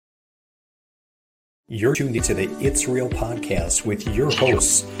You're tuned into the It's Real podcast with your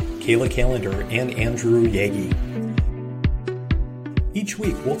hosts, Kayla Calendar and Andrew Yagi. Each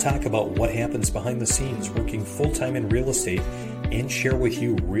week, we'll talk about what happens behind the scenes working full-time in real estate and share with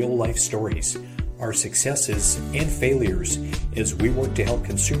you real-life stories, our successes and failures as we work to help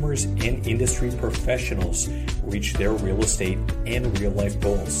consumers and industry professionals reach their real estate and real-life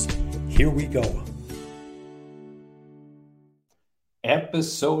goals. Here we go.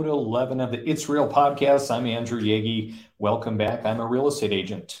 Episode 11 of the It's Real podcast. I'm Andrew Yagi. Welcome back. I'm a real estate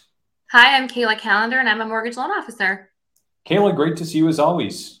agent. Hi, I'm Kayla Calendar, and I'm a mortgage loan officer. Kayla, great to see you as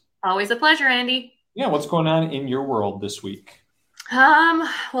always. Always a pleasure, Andy. Yeah, what's going on in your world this week?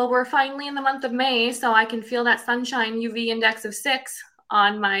 Well, we're finally in the month of May, so I can feel that sunshine UV index of 6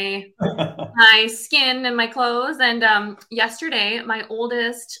 on my my skin and my clothes. And yesterday, my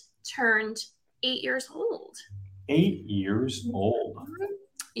oldest turned 8 years old. 8 years old.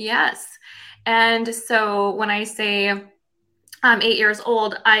 Yes. And so when I say I'm 8 years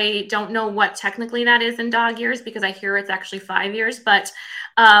old, I don't know what technically that is in dog years because I hear it's actually 5 years. But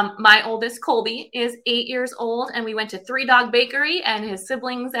my oldest, Colby, is 8 years old, and we went to Three Dog Bakery, and his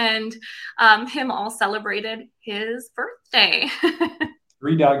siblings and him all celebrated his birthday.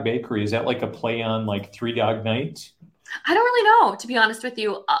 Three Dog Bakery, is that like a play on like Three Dog Night? I don't really know, to be honest with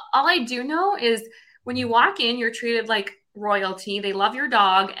you. All I do know is when you walk in, you're treated like royalty. They love your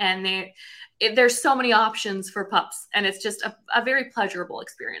dog, and there's so many options for pups, and it's just a very pleasurable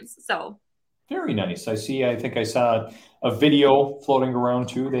experience. So very nice. I think I saw a video floating around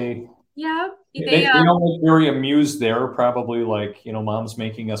too. They look very amused there, probably like, mom's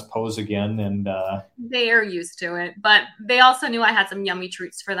making us pose again. And they are used to it, but they also knew I had some yummy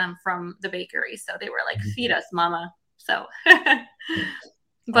treats for them from the bakery. So they were like, feed us, mama. So,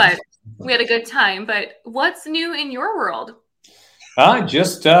 but we had a good time. But what's new in your world?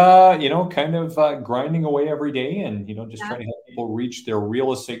 Just kind of grinding away every day and, just trying to help people reach their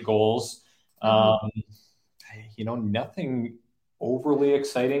real estate goals. Nothing overly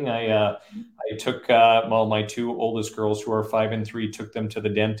exciting. I took, my two oldest girls who are 5 and 3, took them to the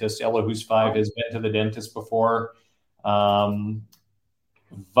dentist. Ella, who's 5, has been to the dentist before.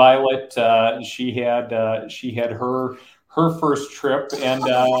 Violet, she had her first trip and,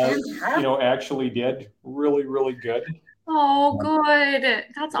 actually did really, really good. Oh, good.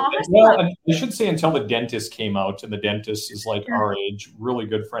 That's awesome. Well, I should say until the dentist came out, and the dentist is like our age, really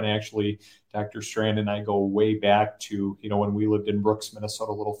good friend. Actually, Dr. Strand and I go way back to, when we lived in Brooks,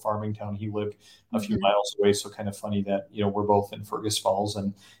 Minnesota, a little farming town. He lived a few miles away. So kind of funny that, we're both in Fergus Falls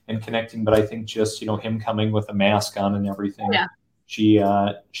and connecting. But I think just, him coming with a mask on and everything, she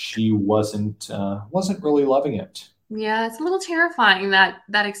wasn't really loving it. Yeah, it's a little terrifying, that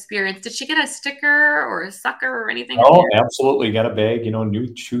experience. Did she get a sticker or a sucker or anything? Oh, absolutely. Got a bag,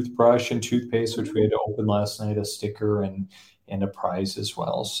 new toothbrush and toothpaste, which we had to open last night, a sticker and a prize as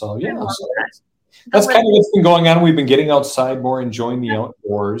well. So, that's kind of what's been going on. We've been getting outside more, enjoying the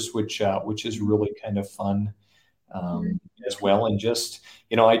outdoors, which is really kind of fun as well. And just,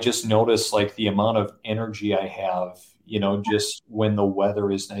 I just noticed like the amount of energy I have, just when the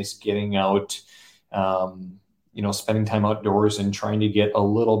weather is nice, getting out, spending time outdoors and trying to get a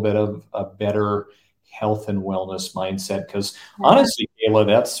little bit of a better health and wellness mindset. Because honestly, Kayla,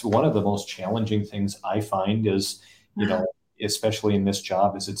 that's one of the most challenging things I find is, especially in this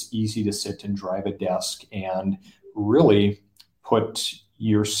job, is it's easy to sit and drive a desk and really put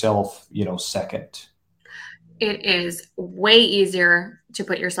yourself, second. It is way easier to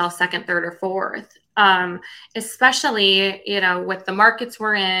put yourself second, third, or fourth. Especially, with the markets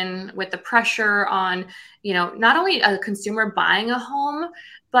we're in, with the pressure on, not only a consumer buying a home,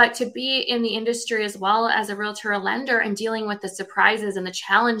 but to be in the industry as well as a realtor or lender and dealing with the surprises and the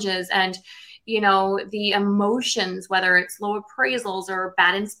challenges and, the emotions, whether it's low appraisals or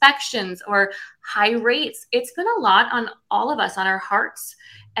bad inspections or high rates. It's been a lot on all of us, on our hearts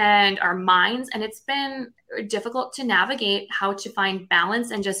and our minds. And it's been difficult to navigate how to find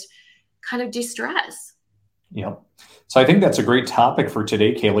balance and just kind of de-stress. Yeah. So I think that's a great topic for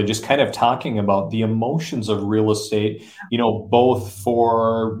today, Kayla, just kind of talking about the emotions of real estate, both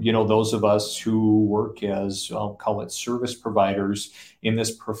for, those of us who work as, I'll call it service providers in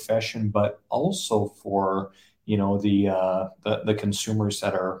this profession, but also for, the consumers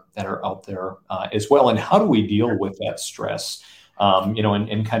that are out there as well. And how do we deal with that stress,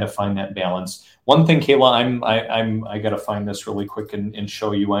 and kind of find that balance? One thing, Kayla, I got to find this really quick and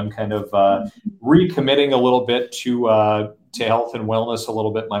show you. I'm kind of recommitting a little bit to health and wellness a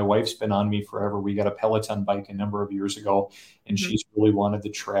little bit. My wife's been on me forever. We got a Peloton bike a number of years ago, and she's really wanted to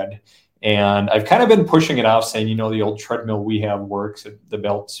tread. And I've kind of been pushing it off, saying, the old treadmill we have works. The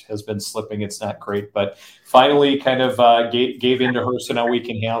belt has been slipping. It's not great, but finally kind of gave into her. So now we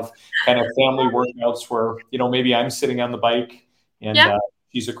can have kind of family workouts where, maybe I'm sitting on the bike and Yeah.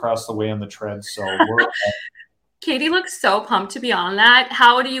 she's across the way on the tread. So we're Katie looks so pumped to be on that.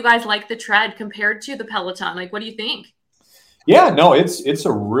 How do you guys like the tread compared to the Peloton? Like, what do you think? Yeah, no, it's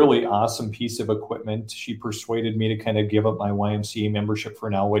a really awesome piece of equipment. She persuaded me to kind of give up my YMCA membership for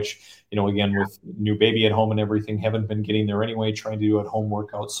now, which, again, with new baby at home and everything, haven't been getting there anyway, trying to do at home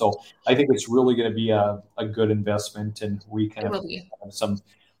workouts. So I think it's really going to be a good investment, and we kind of have some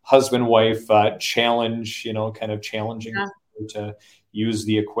husband-wife challenge, kind of challenging her to use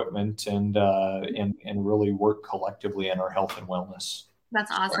the equipment and really work collectively on our health and wellness. That's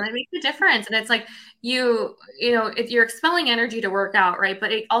awesome. It makes a difference. And it's like if you're expelling energy to work out, right?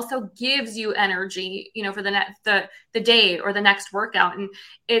 But it also gives you energy, for the day or the next workout. And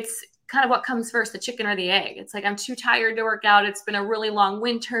it's kind of what comes first, the chicken or the egg. It's like, I'm too tired to work out. It's been a really long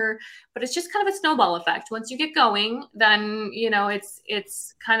winter, but it's just kind of a snowball effect. Once you get going, then,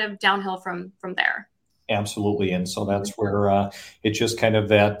 it's kind of downhill from there. Absolutely. And so that's where it's just kind of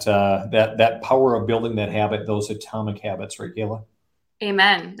that power of building that habit, those atomic habits, right, Kayla?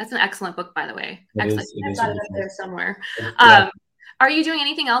 Amen. That's an excellent book, by the way. Excellent. I've got it up there somewhere. Yeah. Are you doing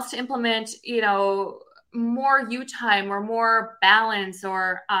anything else to implement, more you time or more balance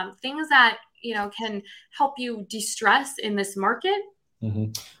or things that, can help you de-stress in this market?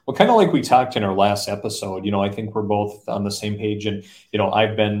 Mm-hmm. Well, kind of like we talked in our last episode, I think we're both on the same page, and,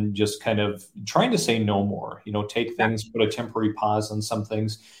 I've been just kind of trying to say no more, take things, put a temporary pause on some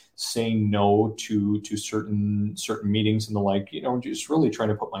things, saying no to certain meetings and the like, just really trying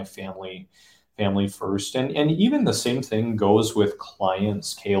to put my family first. And even the same thing goes with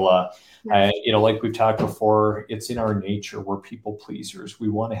clients, Kayla. Like we've talked before, it's in our nature. We're people pleasers. We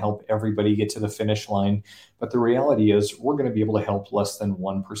want to help everybody get to the finish line. But the reality is we're going to be able to help less than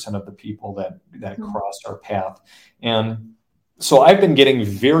 1% of the people that cross our path. And so I've been getting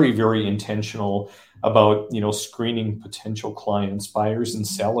very, very intentional about, screening potential clients, buyers and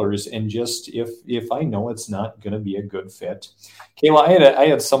sellers. And just if I know it's not going to be a good fit. Kayla, I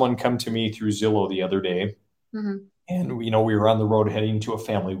had someone come to me through Zillow the other day. Mm-hmm. And, we were on the road heading to a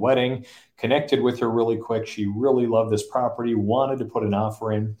family wedding, connected with her really quick. She really loved this property, wanted to put an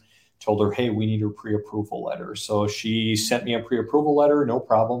offer in, told her, hey, we need a pre-approval letter. So she sent me a pre-approval letter, no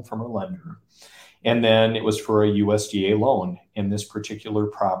problem, from her lender. And then it was for a USDA loan. And this particular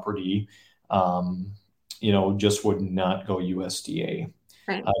property, just would not go USDA.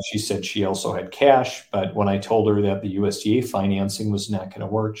 Right. She said she also had cash, but when I told her that the USDA financing was not going to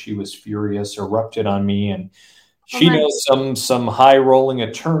work, she was furious, erupted on me, and she knows some high rolling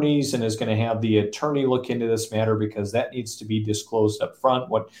attorneys and is going to have the attorney look into this matter because that needs to be disclosed up front,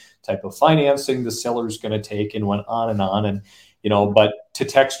 what type of financing the seller is going to take, and went on and on. And, but to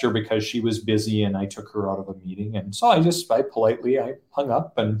text her because she was busy and I took her out of a meeting. And so I politely hung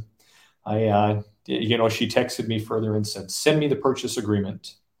up, and she texted me further and said, send me the purchase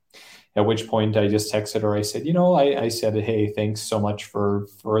agreement. At which point I just texted her. I said, I said, hey, thanks so much for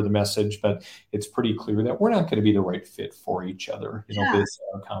the message, but it's pretty clear that we're not going to be the right fit for each other, based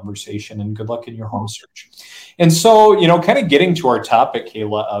on our conversation, and good luck in your home search. And so, kind of getting to our topic,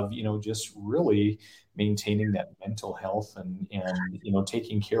 Kayla, of, just really maintaining that mental health and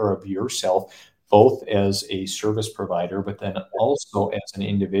taking care of yourself, both as a service provider, but then also as an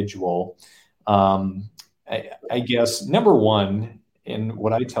individual. I guess, number one, and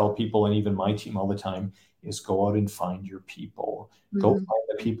what I tell people, and even my team all the time, is go out and find your people. Mm-hmm. Go find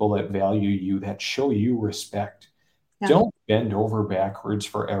the people that value you, that show you respect. Yeah. Don't bend over backwards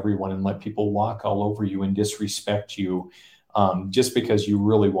for everyone and let people walk all over you and disrespect you just because you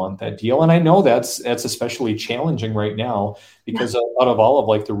really want that deal. And I know that's especially challenging right now because out of all of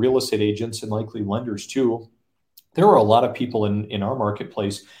like the real estate agents and likely lenders too, there are a lot of people in our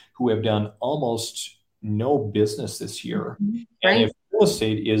marketplace who have done almost no business this year. Mm-hmm. Right. And if real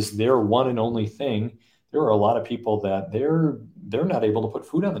estate is their one and only thing, there are a lot of people that they're not able to put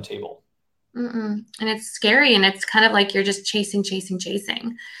food on the table. Mm-mm. And it's scary. And it's kind of like you're just chasing. Mm-hmm.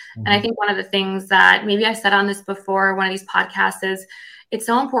 And I think one of the things that maybe I said on this before, one of these podcasts, is it's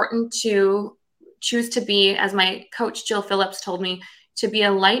so important to choose to be, as my coach, Jill Phillips, told me, to be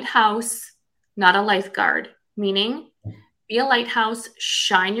a lighthouse, not a lifeguard, meaning be a lighthouse,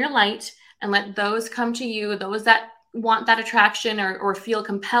 shine your light, and let those come to you, those that want that attraction or feel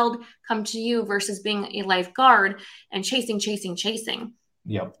compelled come to you, versus being a lifeguard and chasing.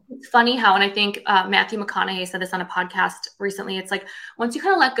 Yep. It's funny how, and I think Matthew McConaughey said this on a podcast recently, it's like once you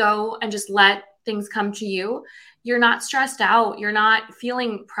kind of let go and just let things come to you, you're not stressed out. You're not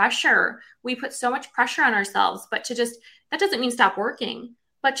feeling pressure. We put so much pressure on ourselves, but that doesn't mean stop working,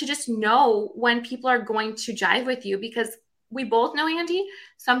 but to just know when people are going to jive with you, because we both know, Andy,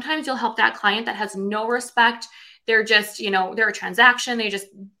 sometimes you'll help that client that has no respect. They're just, they're a transaction. They just,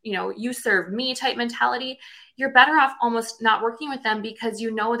 you serve me type mentality. You're better off almost not working with them because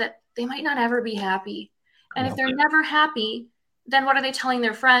you know that they might not ever be happy. And if they're never happy, then what are they telling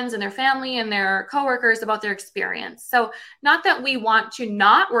their friends and their family and their coworkers about their experience? So not that we want to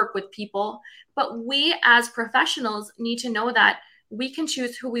not work with people, but we as professionals need to know that we can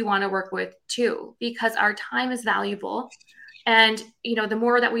choose who we want to work with too, because our time is valuable. And, the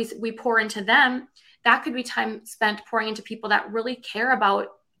more that we pour into them, that could be time spent pouring into people that really care about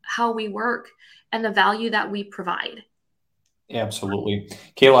how we work and the value that we provide. Absolutely.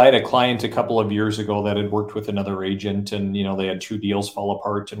 Kayla, I had a client a couple of years ago that had worked with another agent, and they had two deals fall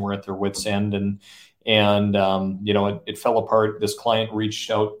apart and were at their wits' end, and it fell apart. This client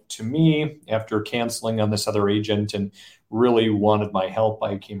reached out to me after canceling on this other agent and really wanted my help.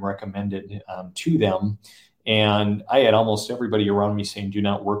 I came recommended to them. And I had almost everybody around me saying, do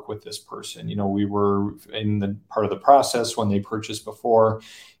not work with this person. We were in the part of the process when they purchased before,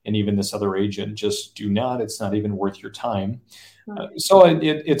 and even this other agent, just do not, it's not even worth your time. So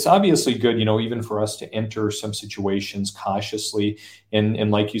it's obviously good, even for us to enter some situations cautiously.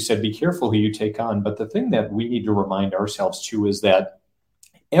 And like you said, be careful who you take on. But the thing that we need to remind ourselves too is that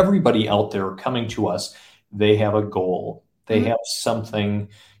everybody out there coming to us, they have a goal. They have something,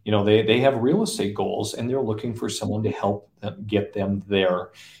 they have real estate goals, and they're looking for someone to help them get them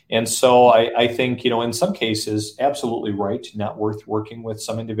there. And so I think, in some cases, absolutely right, not worth working with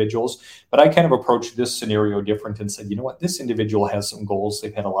some individuals. But I kind of approached this scenario different and said, you know what, this individual has some goals.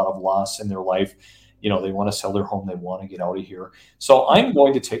 They've had a lot of loss in their life. They want to sell their home. They want to get out of here. So I'm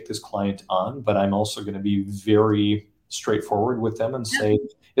going to take this client on, but I'm also going to be very straightforward with them and say,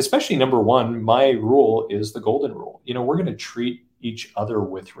 especially number one, my rule is the golden rule. We're going to treat each other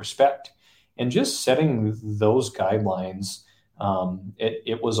with respect, and just setting those guidelines.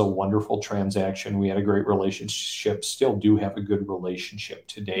 It was a wonderful transaction. We had a great relationship, still do have a good relationship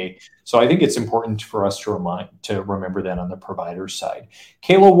today. So I think it's important for us to remember that on the provider side.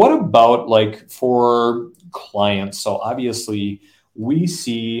 Kayla, what about like for clients? So obviously we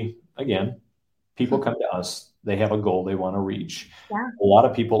see, again, people come to us, they have a goal they want to reach. Yeah. A lot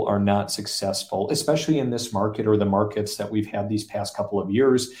of people are not successful, especially in this market or the markets that we've had these past couple of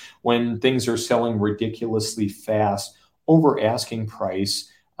years when things are selling ridiculously fast, over asking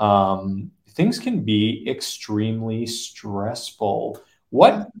price. Things can be extremely stressful.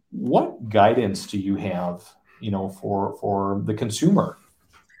 What guidance do you have, for the consumer?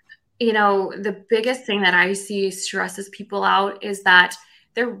 The biggest thing that I see stresses people out is that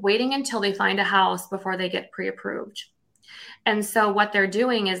they're waiting until they find a house before they get pre-approved. And so what they're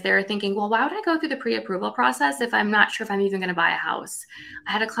doing is they're thinking, well, why would I go through the pre-approval process if I'm not sure if I'm even going to buy a house?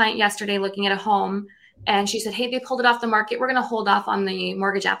 I had a client yesterday looking at a home, and she said, hey, they pulled it off the market. We're going to hold off on the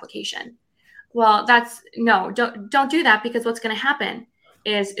mortgage application. Well, don't do that, because what's going to happen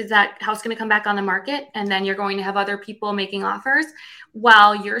is that house going to come back on the market, and then you're going to have other people making offers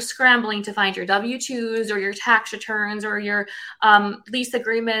while you're scrambling to find your W-2s or your tax returns or your lease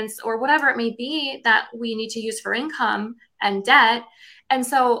agreements or whatever it may be that we need to use for income and debt. And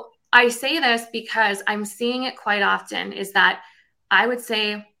so I say this because I'm seeing it quite often, is that I would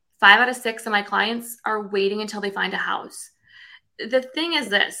say 5 out of 6 of my clients are waiting until they find a house. The thing is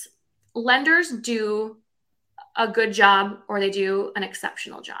this: lenders do a good job or they do an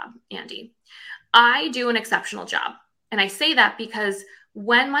exceptional job, Andy. I do an exceptional job. And I say that because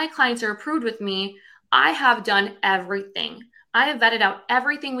when my clients are approved with me, I have done everything. I have vetted out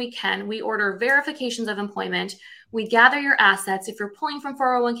everything we can. We order verifications of employment. We gather your assets. If you're pulling from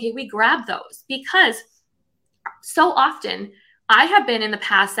 401k, we grab those, because so often I have been in the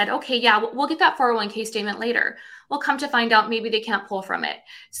past said, okay, yeah, we'll get that 401k statement later. We'll come to find out maybe they can't pull from it.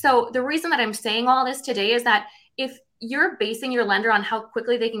 So the reason that I'm saying all this today is that if you're basing your lender on how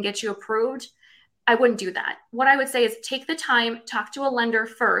quickly they can get you approved, I wouldn't do that. What I would say is take the time, talk to a lender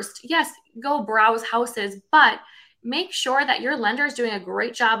first. Yes, go browse houses, but make sure that your lender is doing a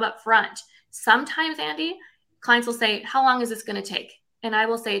great job up front. Sometimes, Andy, clients will say, how long is this going to take? And I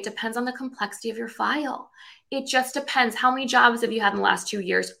will say, it depends on the complexity of your file. It just depends. How many jobs have you had in the last 2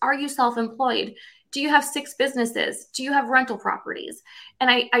 years? Are you self-employed? Do you have 6 businesses? Do you have rental properties? And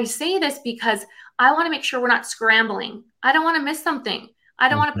I say this because I want to make sure we're not scrambling. I don't want to miss something. I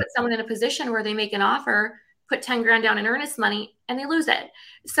don't want to put someone in a position where they make an offer, put 10 grand down in earnest money, and they lose it.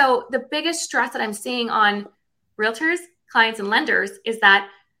 So the biggest stress that I'm seeing on realtors, clients, and lenders is that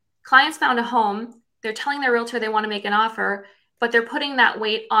Clients found a home. They're telling their realtor they want to make an offer, but they're putting that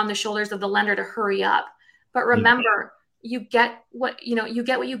weight on the shoulders of the lender to hurry up. But Yeah. remember, you get what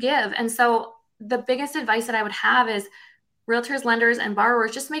you give. And so the biggest advice that I would have is realtors, lenders, and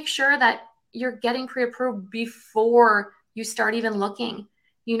borrowers, just make sure that you're getting pre-approved before you start even looking.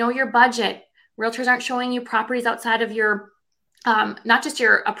 You know your budget. Realtors aren't showing you properties outside of your not just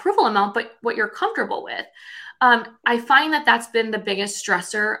your approval amount, but what you're comfortable with. I find that that's been the biggest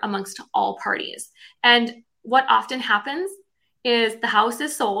stressor amongst all parties. And what often happens is the house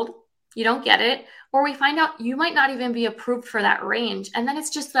is sold, you don't get it, or we find out you might not even be approved for that range. And then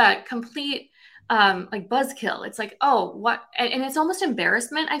it's just a complete like buzzkill. It's like, oh, what? And it's almost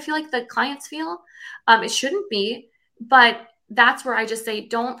embarrassment. I feel like the clients feel it shouldn't be, but that's where I just say,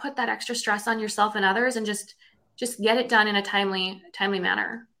 don't put that extra stress on yourself and others, and just get it done in a timely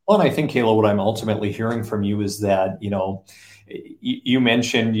manner. Well, and I think, Kayla, what I'm ultimately hearing from you is that, you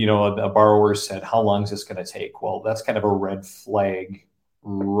mentioned, a borrower said, how long is this going to take? Well, that's kind of a red flag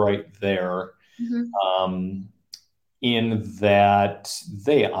right there. Mm-hmm. Um, in that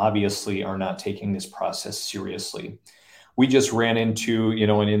they obviously are not taking this process seriously. We just ran into,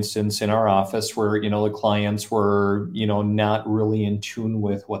 an instance in our office where, the clients were, not really in tune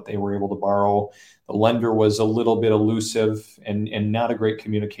with what they were able to borrow. The lender was a little bit elusive and not a great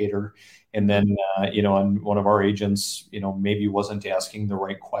communicator. And then, and one of our agents, maybe wasn't asking the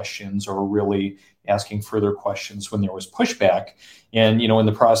right questions or really asking further questions when there was pushback. And, in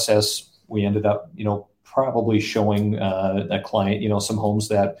the process, we ended up, probably showing a client, some homes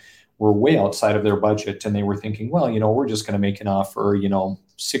that were way outside of their budget, and they were thinking, well, we're just going to make an offer,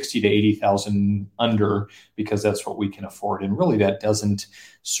 60 to 80,000 under because that's what we can afford. And really, that doesn't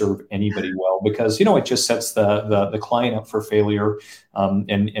serve anybody well because it just sets the client up for failure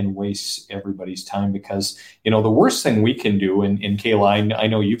and wastes everybody's time. Because the worst thing we can do, and Kayla, I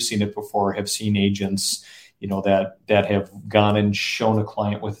know you've seen it before, have seen agents that have gone and shown a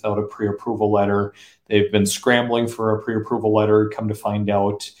client without a pre-approval letter. They've been scrambling for a pre-approval letter, come to find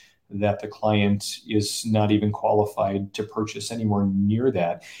out that the client is not even qualified to purchase anywhere near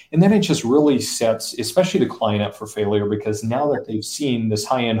that. And then it just really sets, especially the client, up for failure, because now that they've seen this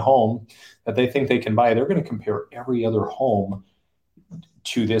high-end home that they think they can buy, they're going to compare every other home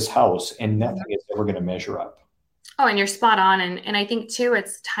to this house, and nothing is ever going to measure up. Oh, and you're spot on. And I think too,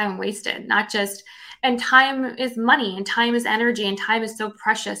 it's time wasted, not just, and time is money and time is energy and time is so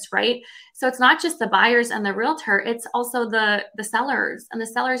precious, right? So it's not just the buyers and the realtor, it's also the sellers and the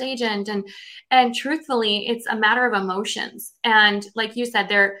seller's agent. And truthfully, it's a matter of emotions. And like you said,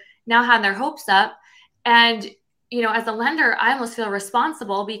 they're now having their hopes up. And, as a lender, I almost feel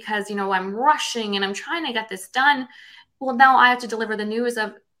responsible because, I'm rushing and I'm trying to get this done. Well, now I have to deliver the news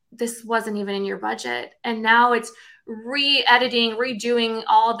of this wasn't even in your budget. And now it's re-editing, redoing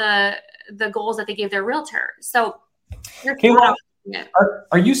all the goals that they gave their realtor. So you're Kayla,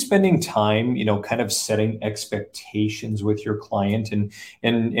 are you spending time, kind of setting expectations with your client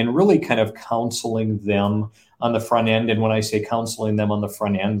and really kind of counseling them on the front end? And when I say counseling them on the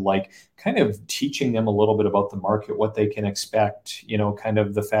front end, like kind of teaching them a little bit about the market, what they can expect, kind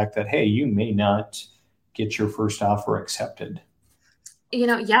of the fact that, hey, you may not get your first offer accepted.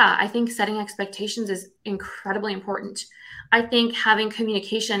 Yeah, I think setting expectations is incredibly important. I think having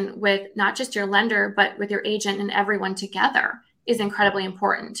communication with not just your lender, but with your agent and everyone together is incredibly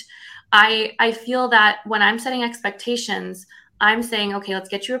important. I feel that when I'm setting expectations, I'm saying, okay, let's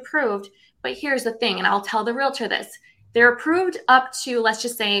get you approved. But here's the thing, and I'll tell the realtor this. They're approved up to, let's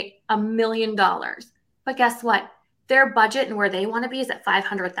just say, $1 million. But guess what? Their budget and where they want to be is at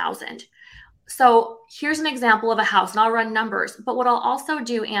 500,000. So here's an example of a house, and I'll run numbers. But what I'll also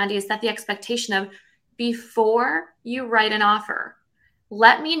do, Andy, is set the expectation of before you write an offer,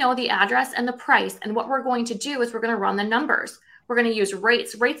 let me know the address and the price. And what we're going to do is we're going to run the numbers. We're going to use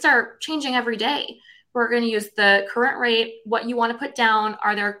rates. Rates are changing every day. We're going to use the current rate, what you want to put down.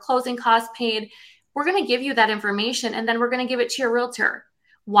 Are there closing costs paid? We're going to give you that information, and then we're going to give it to your realtor.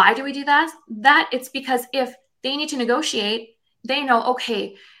 Why do we do that? It's because if they need to negotiate, they know,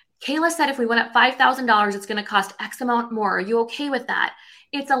 okay, Kayla said if we went up $5,000, it's going to cost X amount more. Are you okay with that?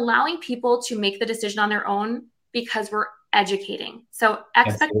 It's allowing people to make the decision on their own because we're educating. So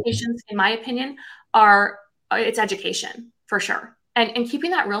expectations, in my opinion, it's education for sure. And keeping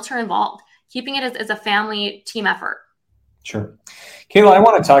that realtor involved, keeping it as a family team effort. Sure. Kayla, I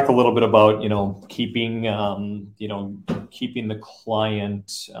want to talk a little bit about, keeping, keeping the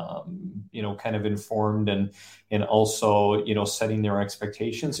client, kind of informed and also, setting their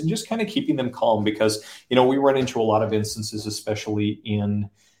expectations and just kind of keeping them calm because, we run into a lot of instances, especially in,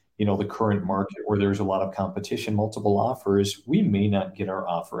 the current market where there's a lot of competition, multiple offers, we may not get our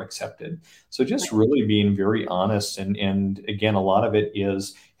offer accepted. So just really being very honest. And again, a lot of it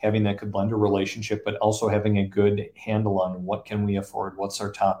is having that good lender relationship, but also having a good handle on what can we afford, what's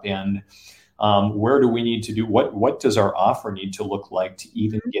our top end, where do we need to do, what does our offer need to look like to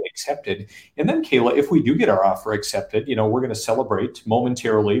even get accepted? And then, Kayla, if we do get our offer accepted, we're going to celebrate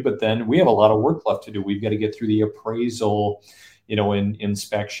momentarily, but then we have a lot of work left to do. We've got to get through the appraisal,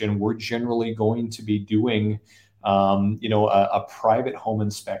 inspection. We're generally going to be doing a private home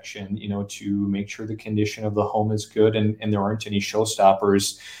inspection, to make sure the condition of the home is good and there aren't any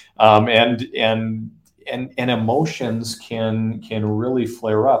showstoppers. And emotions can really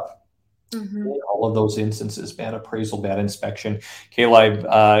flare up. All of those instances, bad appraisal, bad inspection.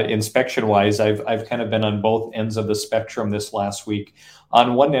 Kayla, inspection-wise, I've kind of been on both ends of the spectrum this last week.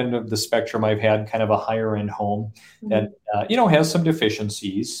 On one end of the spectrum, I've had kind of a higher-end home that has some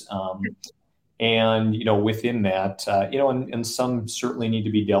deficiencies, and within that, and some certainly need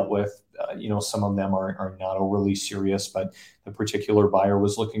to be dealt with. Some of them are not overly serious, but the particular buyer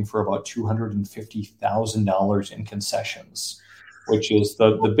was looking for about $250,000 in concessions, which is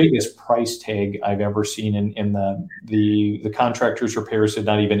the biggest price tag I've ever seen. In the contractor's repairs did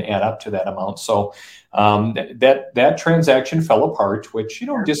not even add up to that amount. So that transaction fell apart, which,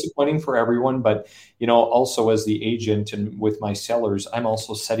 disappointing for everyone. But, also as the agent and with my sellers, I'm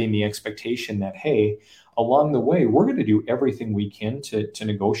also setting the expectation that, hey, along the way, we're going to do everything we can to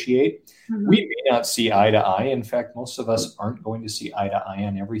negotiate. We may not see eye to eye. In fact, most of us aren't going to see eye to eye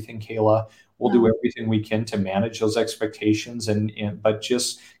on everything, Kayla. We'll do everything we can to manage those expectations, but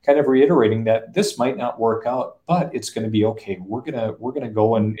just kind of reiterating that this might not work out, but it's going to be okay. We're gonna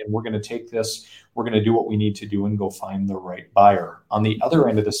go and we're gonna take this. We're gonna do what we need to do and go find the right buyer. On the other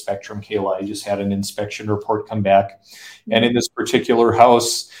end of the spectrum, Kayla, I just had an inspection report come back, and in this particular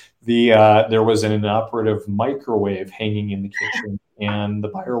house, there was an inoperative microwave hanging in the kitchen, and the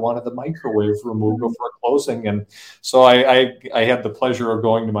buyer wanted the microwave removed before closing. And so I had the pleasure of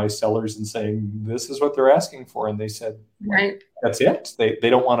going to my sellers and saying, this is what they're asking for. And they said, right, that's it. They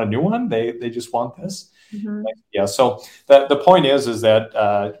don't want a new one. They just want this. Yeah. So the point is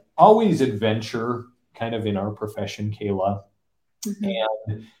that always adventure kind of in our profession, Kayla.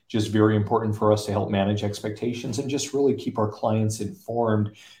 And just very important for us to help manage expectations and just really keep our clients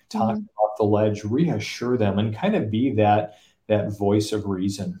informed, talk off the ledge, reassure them, and kind of be that voice of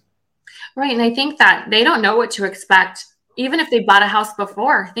reason. Right. And I think that they don't know what to expect. Even if they bought a house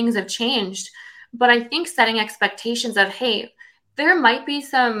before, things have changed. But I think setting expectations of, hey, there might be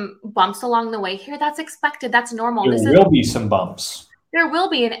some bumps along the way here. That's expected. That's normal. There will be some bumps. There will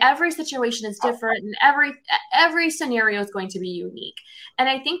be, and every situation is different, and every scenario is going to be unique. And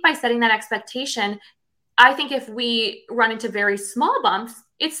I think by setting that expectation, I think if we run into very small bumps,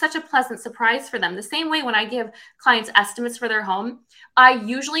 it's such a pleasant surprise for them. The same way when I give clients estimates for their home, I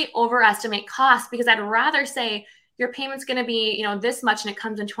usually overestimate costs because I'd rather say your payment's going to be, this much and it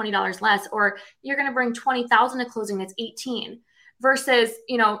comes in $20 less, or you're going to bring $20,000 to closing, it's $18,000, versus,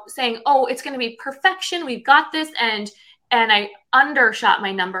 saying, oh, it's going to be perfection. We've got this. And I undershot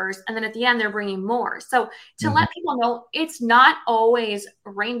my numbers. And then at the end, they're bringing more. So to let people know, it's not always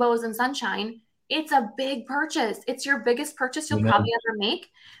rainbows and sunshine. It's a big purchase. It's your biggest purchase you'll probably ever make.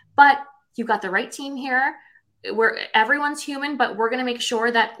 But you've got the right team here. Everyone's human, but we're going to make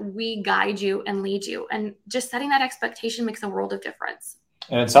sure that we guide you and lead you. And just setting that expectation makes a world of difference.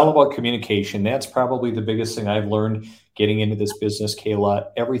 And it's all about communication. That's probably the biggest thing I've learned getting into this business, Kayla.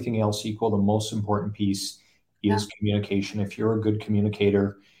 Everything else equal, the most important piece is communication. If you're a good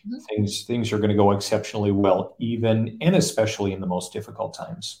communicator, things are going to go exceptionally well, even and especially in the most difficult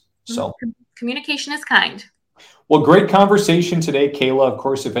times. So communication is kind. Well, great conversation today, Kayla. Of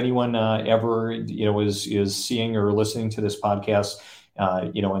course, if anyone ever is seeing or listening to this podcast,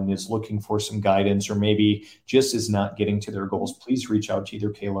 and is looking for some guidance, or maybe just is not getting to their goals, please reach out to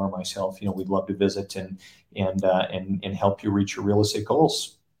either Kayla or myself. We'd love to visit and help you reach your real estate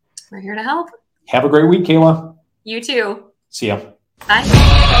goals. We're here to help. Have a great week, Kayla. You too. See ya. Bye.